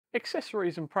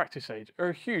Accessories and practice aids are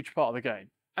a huge part of the game,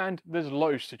 and there's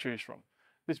loads to choose from.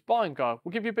 This buying guide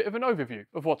will give you a bit of an overview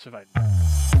of what's available.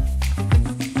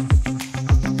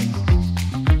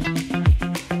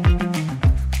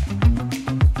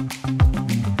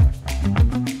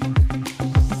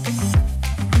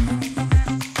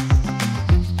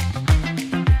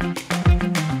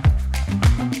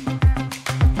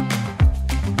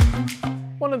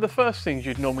 One of the first things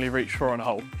you'd normally reach for on a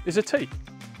hole is a tee,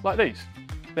 like these.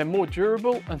 They're more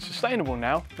durable and sustainable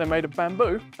now. They're made of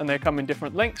bamboo and they come in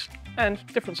different lengths and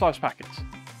different size packets.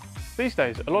 These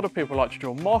days, a lot of people like to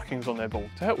draw markings on their ball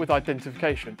to help with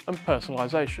identification and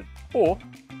personalisation, or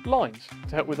lines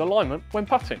to help with alignment when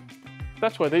putting.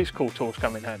 That's where these cool tools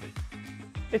come in handy.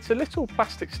 It's a little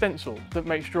plastic stencil that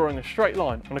makes drawing a straight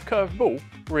line on a curved ball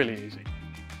really easy.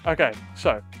 Okay,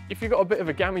 so if you've got a bit of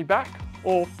a gammy back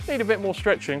or need a bit more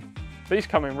stretching, these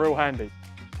come in real handy.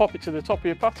 Pop it to the top of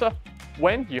your putter.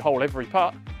 When you hole every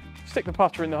putt, stick the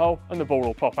putter in the hole and the ball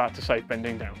will pop out to save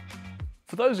bending down.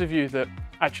 For those of you that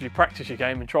actually practice your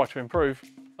game and try to improve,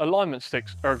 alignment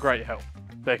sticks are a great help.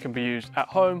 They can be used at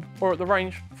home or at the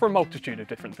range for a multitude of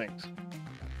different things.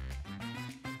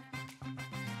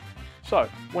 So,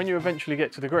 when you eventually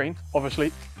get to the green,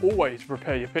 obviously always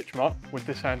repair your pitch mark with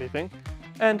this handy thing,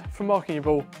 and for marking your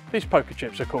ball, these poker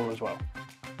chips are cool as well.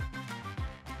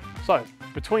 So,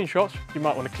 between shots, you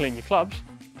might want to clean your clubs.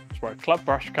 That's where a club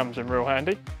brush comes in real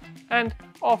handy. And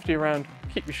after your round,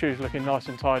 keep your shoes looking nice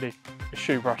and tidy. A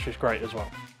shoe brush is great as well.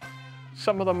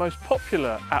 Some of the most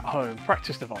popular at-home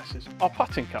practice devices are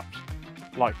putting cups,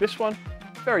 like this one,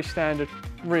 very standard,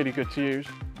 really good to use,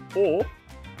 or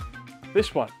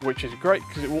this one, which is great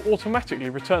because it will automatically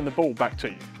return the ball back to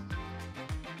you.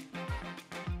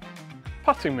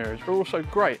 Putting mirrors are also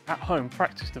great at-home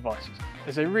practice devices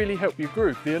as they really help you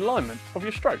groove the alignment of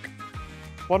your stroke.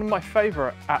 One of my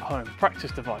favourite at-home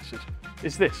practice devices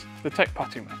is this, the Tech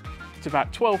Putting Mat. It's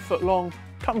about 12 foot long,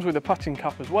 comes with a putting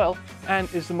cup as well, and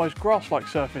is the most grass-like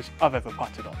surface I've ever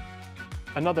putted on.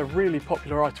 Another really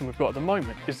popular item we've got at the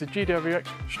moment is the GWX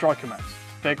Striker Mats.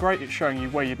 They're great at showing you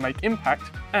where you'd make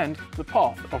impact and the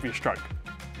path of your stroke.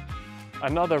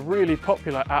 Another really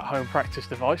popular at-home practice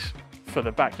device for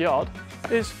the backyard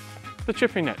is the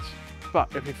chipping nets.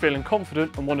 But if you're feeling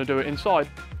confident and want to do it inside,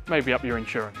 maybe up your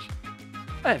insurance.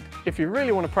 And if you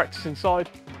really want to practice inside,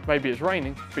 maybe it's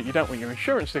raining, but you don't want your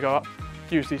insurance to go up,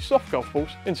 use these soft golf balls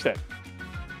instead.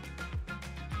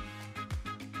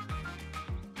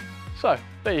 So,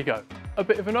 there you go. A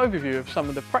bit of an overview of some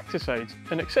of the practice aids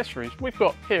and accessories we've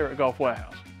got here at Golf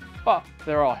Warehouse. But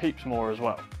there are heaps more as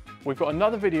well. We've got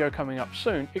another video coming up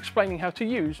soon explaining how to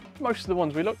use most of the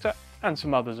ones we looked at and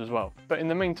some others as well. But in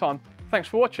the meantime, thanks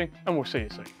for watching and we'll see you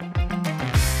soon.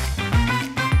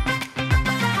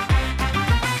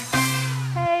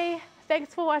 Hey,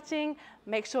 thanks for watching.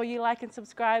 Make sure you like and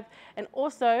subscribe, and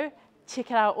also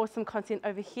check out our awesome content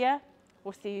over here.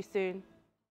 We'll see you soon.